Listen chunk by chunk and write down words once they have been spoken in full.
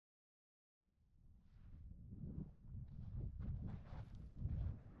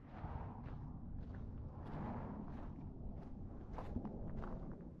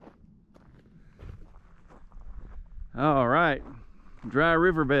All right, dry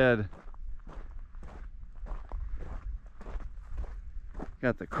riverbed.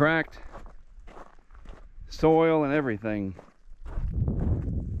 Got the cracked soil and everything.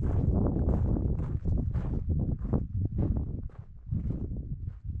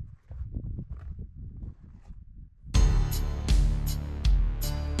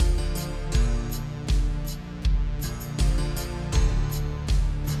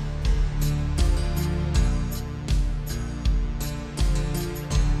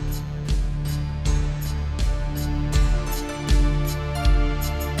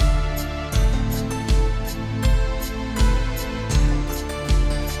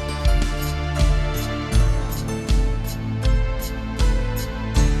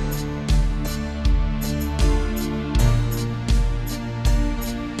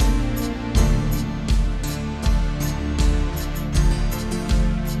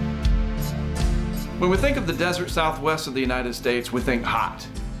 When we think of the desert southwest of the United States, we think hot.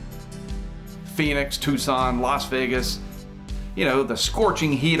 Phoenix, Tucson, Las Vegas, you know, the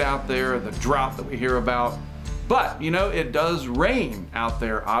scorching heat out there, the drought that we hear about. But, you know, it does rain out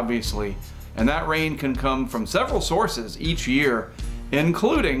there, obviously, and that rain can come from several sources each year,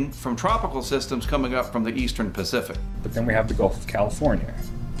 including from tropical systems coming up from the eastern Pacific. But then we have the Gulf of California.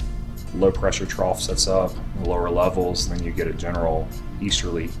 Low pressure trough sets up, lower levels, then you get a general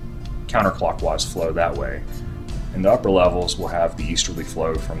easterly counterclockwise flow that way. And the upper levels will have the easterly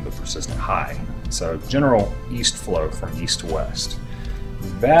flow from the persistent high. So general east flow from east to west.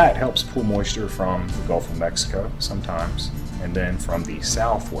 That helps pull moisture from the Gulf of Mexico sometimes, and then from the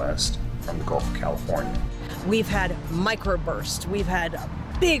southwest from the Gulf of California. We've had microbursts, we've had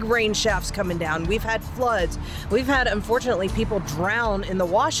big rain shafts coming down, we've had floods, we've had, unfortunately, people drown in the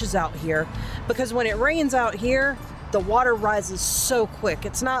washes out here because when it rains out here, the water rises so quick.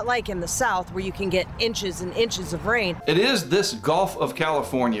 It's not like in the south where you can get inches and inches of rain. It is this Gulf of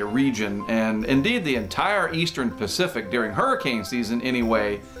California region, and indeed the entire eastern Pacific during hurricane season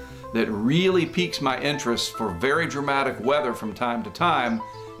anyway, that really piques my interest for very dramatic weather from time to time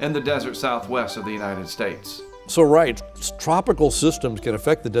in the desert southwest of the United States. So right, tropical systems can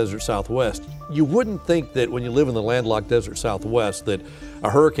affect the desert southwest. You wouldn't think that when you live in the landlocked desert southwest that a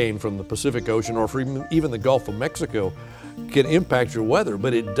hurricane from the Pacific Ocean or from even the Gulf of Mexico can impact your weather,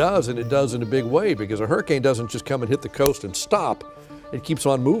 but it does, and it does in a big way, because a hurricane doesn't just come and hit the coast and stop. It keeps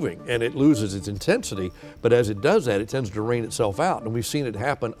on moving and it loses its intensity, but as it does that, it tends to rain itself out, and we've seen it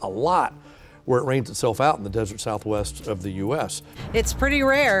happen a lot where it rains itself out in the desert southwest of the U.S. It's pretty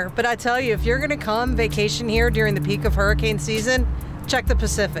rare, but I tell you, if you're gonna come vacation here during the peak of hurricane season, check the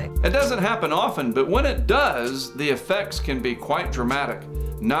Pacific. It doesn't happen often, but when it does, the effects can be quite dramatic.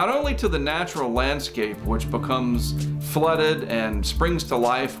 Not only to the natural landscape, which becomes flooded and springs to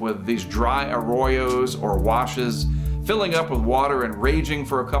life with these dry arroyos or washes, filling up with water and raging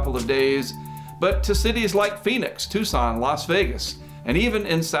for a couple of days, but to cities like Phoenix, Tucson, Las Vegas, and even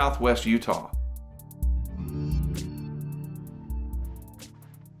in southwest Utah.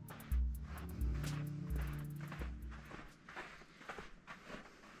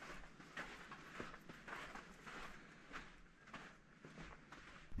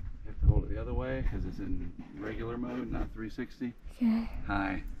 Hold it the other way because it's in regular mode, not 360. Okay.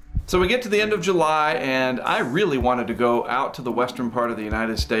 Hi. So we get to the end of July, and I really wanted to go out to the western part of the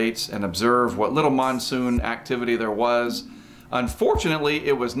United States and observe what little monsoon activity there was. Unfortunately,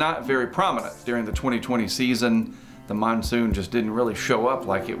 it was not very prominent during the 2020 season. The monsoon just didn't really show up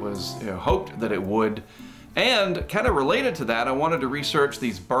like it was hoped that it would. And kind of related to that, I wanted to research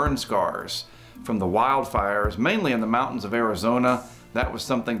these burn scars from the wildfires, mainly in the mountains of Arizona. That was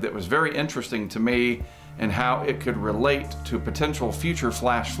something that was very interesting to me, and how it could relate to potential future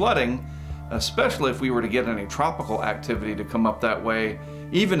flash flooding, especially if we were to get any tropical activity to come up that way,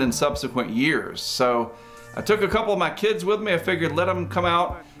 even in subsequent years. So I took a couple of my kids with me. I figured let them come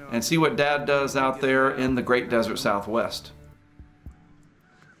out and see what Dad does out there in the great desert southwest.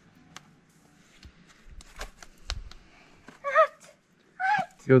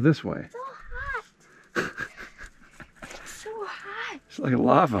 Go this way. So hot. So hot. It's like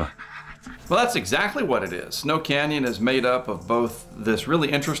lava. Well, that's exactly what it is. Snow Canyon is made up of both this really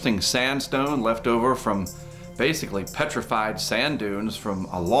interesting sandstone left over from basically petrified sand dunes from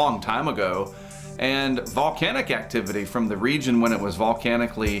a long time ago, and volcanic activity from the region when it was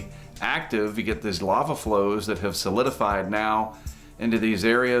volcanically active. You get these lava flows that have solidified now into these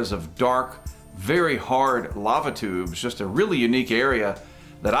areas of dark, very hard lava tubes. Just a really unique area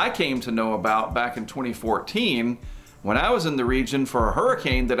that I came to know about back in 2014 when I was in the region for a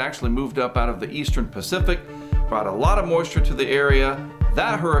hurricane that actually moved up out of the eastern Pacific, brought a lot of moisture to the area.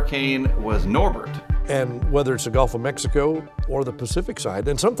 That hurricane was Norbert. And whether it's the Gulf of Mexico or the Pacific side,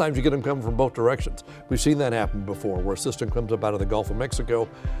 and sometimes you get them coming from both directions. We've seen that happen before, where a system comes up out of the Gulf of Mexico,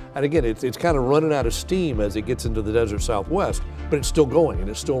 and again, it's kind of running out of steam as it gets into the desert Southwest, but it's still going, and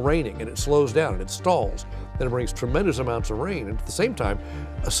it's still raining, and it slows down, and it stalls. Then it brings tremendous amounts of rain, and at the same time,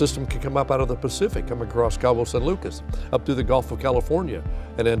 a system can come up out of the Pacific, come across Cabo San Lucas, up through the Gulf of California,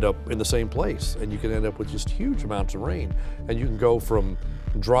 and end up in the same place, and you can end up with just huge amounts of rain, and you can go from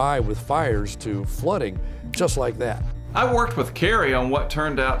dry with fires to flooding just like that. I worked with Carrie on what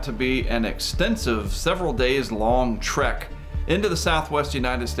turned out to be an extensive, several days long trek into the southwest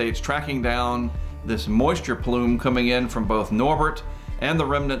United States, tracking down this moisture plume coming in from both Norbert and the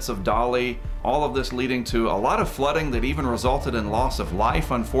remnants of Dolly, all of this leading to a lot of flooding that even resulted in loss of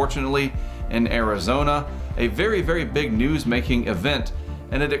life, unfortunately, in Arizona. A very, very big news-making event,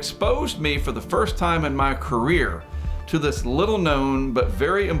 and it exposed me for the first time in my career to this little known but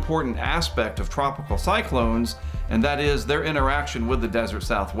very important aspect of tropical cyclones, and that is their interaction with the desert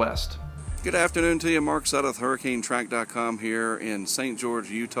Southwest. Good afternoon to you. Mark Sudduth, HurricaneTrack.com here in St. George,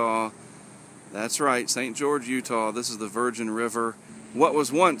 Utah. That's right, St. George, Utah. This is the Virgin River. What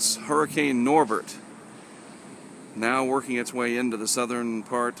was once Hurricane Norbert, now working its way into the southern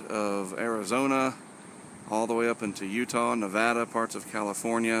part of Arizona, all the way up into Utah, Nevada, parts of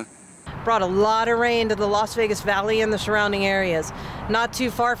California. Brought a lot of rain to the Las Vegas Valley and the surrounding areas. Not too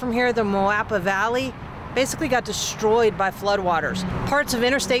far from here, the Moapa Valley basically got destroyed by floodwaters. Parts of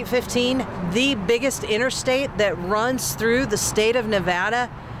Interstate 15, the biggest interstate that runs through the state of Nevada,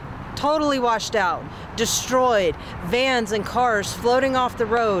 totally washed out, destroyed, vans and cars floating off the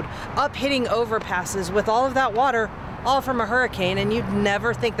road, up hitting overpasses with all of that water, all from a hurricane, and you'd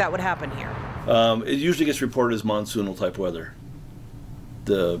never think that would happen here. It usually gets reported as monsoonal type weather.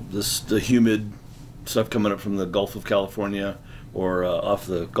 The humid stuff coming up from the Gulf of California or off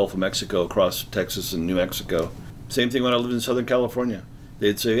the Gulf of Mexico across Texas and New Mexico. Same thing when I lived in Southern California.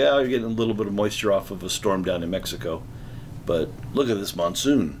 They'd say, yeah, you're getting a little bit of moisture off of a storm down in Mexico. But look at this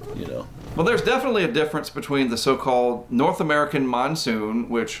monsoon, you know. Well, there's definitely a difference between the so-called North American monsoon,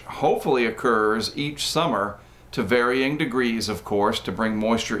 which hopefully occurs each summer to varying degrees, of course, to bring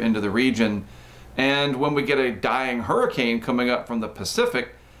moisture into the region, and when we get a dying hurricane coming up from the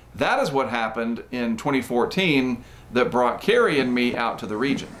Pacific. That is what happened in 2014 that brought Carrie and me out to the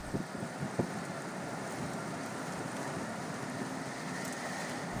region.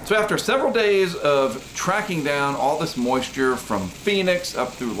 So after several days of tracking down all this moisture from Phoenix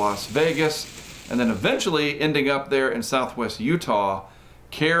up through Las Vegas, and then eventually ending up there in southwest Utah,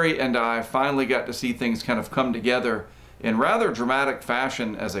 Carrie and I finally got to see things kind of come together in rather dramatic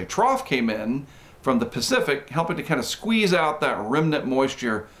fashion as a trough came in from the Pacific, helping to kind of squeeze out that remnant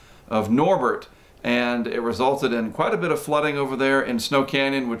moisture of Norbert, and it resulted in quite a bit of flooding over there in Snow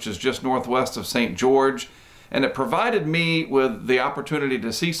Canyon, which is just northwest of St. George, and it provided me with the opportunity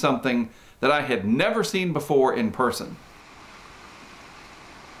to see something that I had never seen before in person.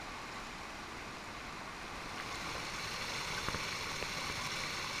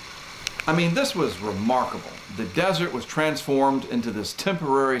 I mean, this was remarkable. The desert was transformed into this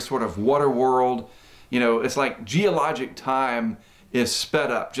temporary sort of water world. You know, it's like geologic time is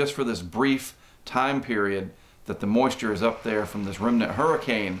sped up just for this brief time period that the moisture is up there from this remnant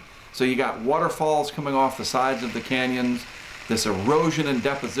hurricane. So you got waterfalls coming off the sides of the canyons, this erosion and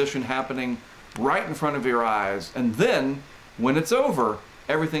deposition happening right in front of your eyes. And then, when it's over,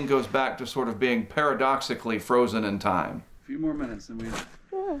 everything goes back to sort of being paradoxically frozen in time. A few more minutes and we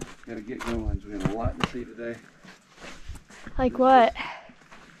gotta get going. We have a lot to see today. Like what?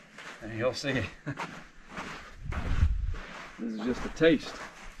 And you'll see. This is just a taste.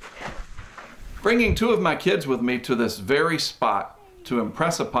 Bringing two of my kids with me to this very spot to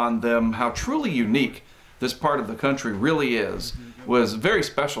impress upon them how truly unique this part of the country really is was very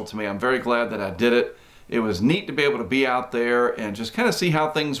special to me. I'm very glad that I did it. It was neat to be able to be out there and just kind of see how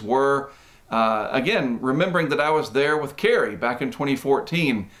things were. Again, remembering that I was there with Carrie back in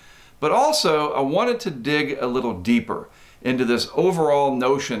 2014. But also, I wanted to dig a little deeper into this overall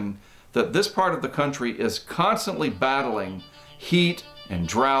notion that this part of the country is constantly battling heat and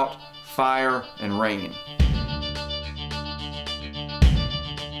drought, fire and rain.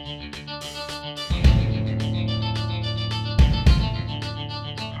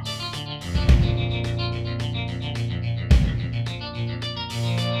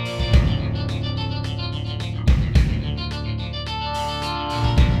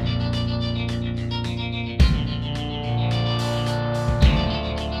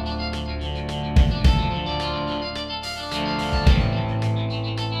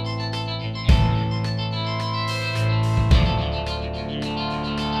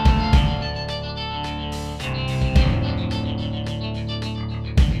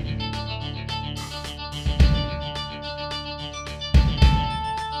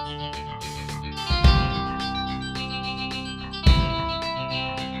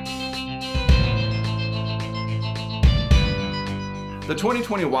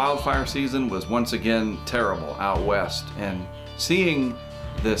 2020 wildfire season was once again terrible out west, and seeing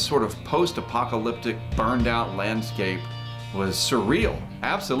this sort of post-apocalyptic burned out landscape was surreal,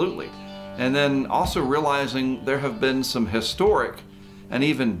 absolutely. And then also realizing there have been some historic and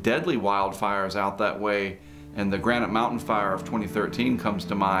even deadly wildfires out that way, and the Granite Mountain Fire of 2013 comes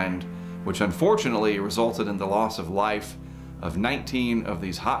to mind, which unfortunately resulted in the loss of life of 19 of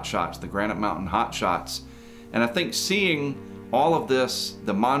these hotshots, the Granite Mountain hotshots. And I think seeing all of this,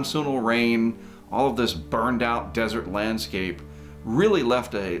 the monsoonal rain, all of this burned out desert landscape, really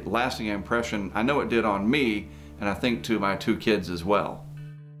left a lasting impression. I know it did on me, and I think to my two kids as well.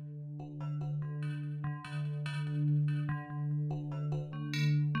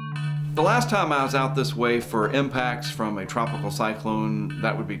 The last time I was out this way for impacts from a tropical cyclone,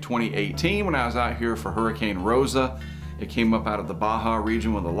 that would be 2018 when I was out here for Hurricane Rosa. It came up out of the Baja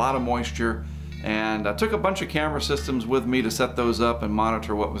region with a lot of moisture, and I took a bunch of camera systems with me to set those up and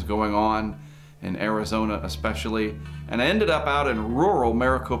monitor what was going on in Arizona especially. And I ended up out in rural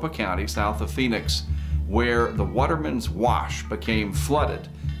Maricopa County, south of Phoenix, where the Waterman's Wash became flooded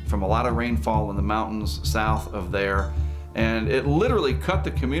from a lot of rainfall in the mountains south of there. And it literally cut the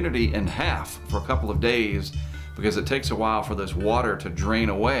community in half for a couple of days, because it takes a while for this water to drain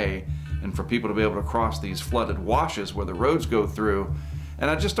away and for people to be able to cross these flooded washes where the roads go through. And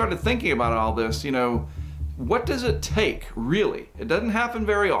I just started thinking about all this, you know, what does it take, really? It doesn't happen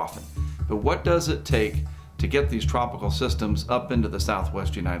very often, but what does it take to get these tropical systems up into the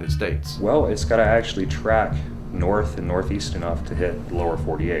southwest United States? Well, it's got to actually track north and northeast enough to hit the lower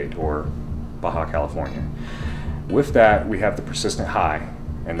 48 or Baja California. With that, we have the persistent high,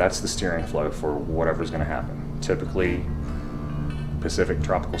 and that's the steering flow for whatever's going to happen. Typically, Pacific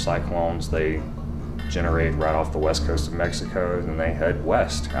tropical cyclones, they generate right off the west coast of Mexico, and then they head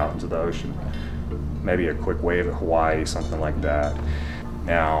west out into the ocean. Maybe a quick wave at Hawaii, something like that.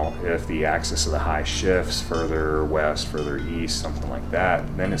 Now, if the axis of the high shifts further west, further east, something like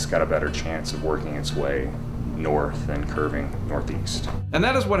that, then it's got a better chance of working its way north and curving northeast. And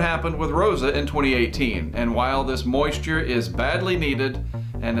that is what happened with Rosa in 2018. And while this moisture is badly needed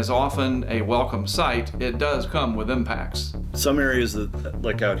and is often a welcome sight, it does come with impacts. Some areas that,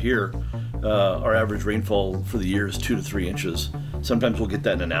 like out here, our average rainfall for the year is 2 to 3 inches. Sometimes we'll get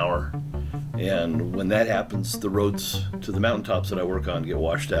that in an hour. And when that happens, the roads to the mountaintops that I work on get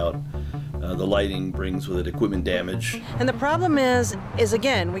washed out. The lighting brings with it equipment damage. And the problem is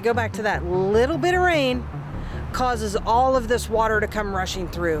again, we go back to that little bit of rain causes all of this water to come rushing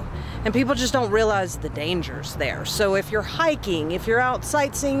through. And people just don't realize the dangers there. So if you're hiking, if you're out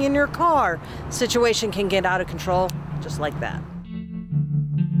sightseeing in your car, the situation can get out of control just like that.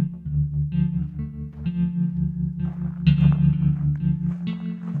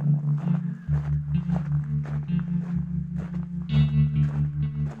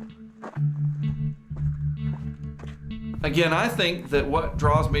 Again, I think that what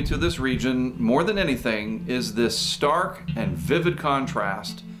draws me to this region more than anything is this stark and vivid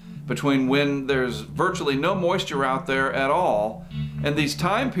contrast between when there's virtually no moisture out there at all and these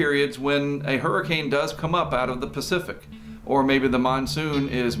time periods when a hurricane does come up out of the Pacific, or maybe the monsoon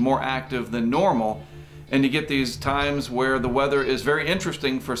is more active than normal, and you get these times where the weather is very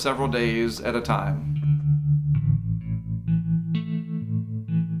interesting for several days at a time.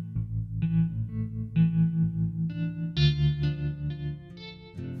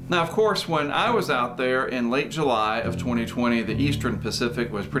 Now, of course, when I was out there in late July of 2020, the eastern Pacific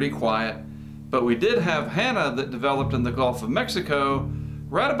was pretty quiet, but we did have Hannah that developed in the Gulf of Mexico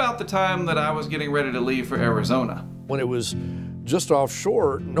right about the time that I was getting ready to leave for Arizona. When it was just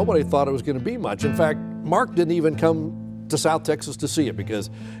offshore, nobody thought it was going to be much. In fact, Mark didn't even come to South Texas to see it because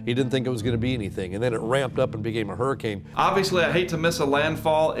he didn't think it was going to be anything. And then it ramped up and became a hurricane. Obviously, I hate to miss a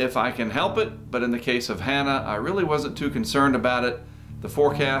landfall if I can help it, but in the case of Hannah, I really wasn't too concerned about it. The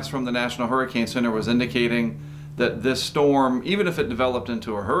forecast from the National Hurricane Center was indicating that this storm, even if it developed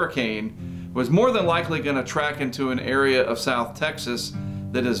into a hurricane, was more than likely going to track into an area of South Texas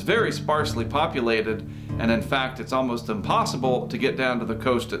that is very sparsely populated, and in fact, it's almost impossible to get down to the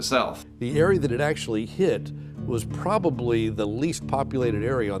coast itself. The area that it actually hit was probably the least populated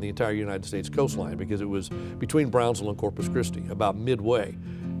area on the entire United States coastline because it was between Brownsville and Corpus Christi, about midway.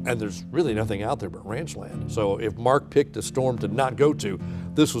 And there's really nothing out there but ranch land. So if Mark picked a storm to not go to,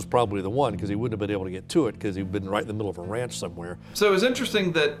 this was probably the one because he wouldn't have been able to get to it because he'd been right in the middle of a ranch somewhere. So it was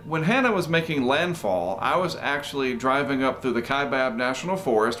interesting that when Hannah was making landfall, I was actually driving up through the Kaibab National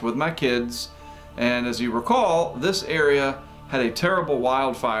Forest with my kids. And as you recall, this area had a terrible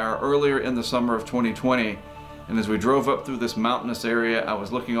wildfire earlier in the summer of 2020. And as we drove up through this mountainous area, I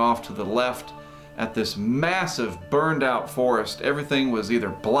was looking off to the left at this massive burned out forest. Everything was either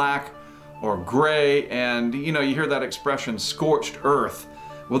black or gray, and you know, you hear that expression, scorched earth.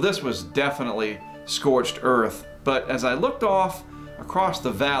 Well, this was definitely scorched earth. But as I looked off across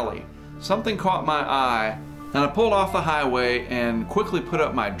the valley, something caught my eye, and I pulled off the highway and quickly put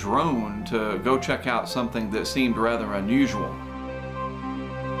up my drone to go check out something that seemed rather unusual.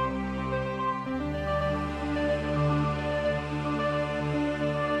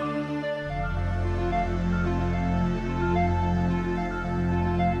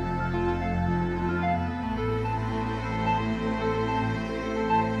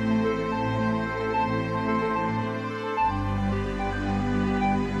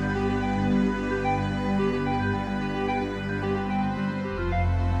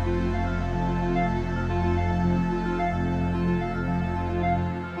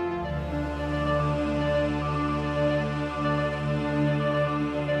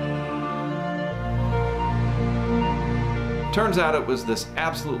 Turns out it was this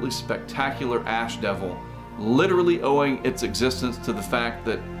absolutely spectacular ash devil, literally owing its existence to the fact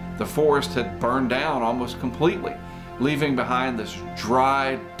that the forest had burned down almost completely, leaving behind this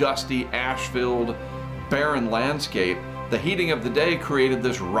dry, dusty, ash-filled, barren landscape. The heating of the day created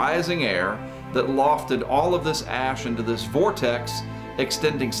this rising air that lofted all of this ash into this vortex,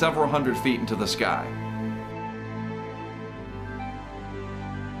 extending several hundred feet into the sky.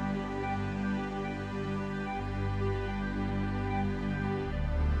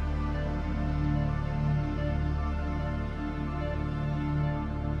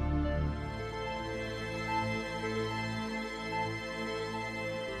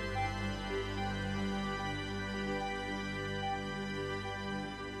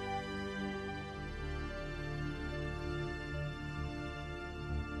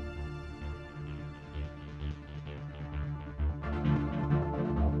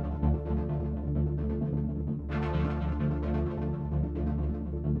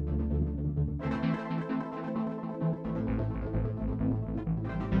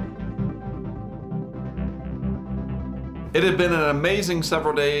 It had been an amazing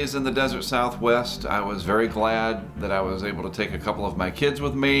several days in the desert Southwest. I was very glad that I was able to take a couple of my kids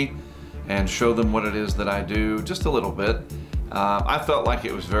with me and show them what it is that I do, just a little bit. I felt like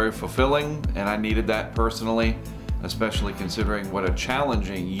it was very fulfilling, and I needed that personally, especially considering what a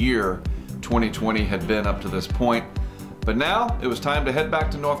challenging year 2020 had been up to this point. But now it was time to head back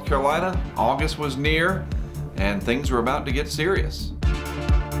to North Carolina. August was near, and things were about to get serious.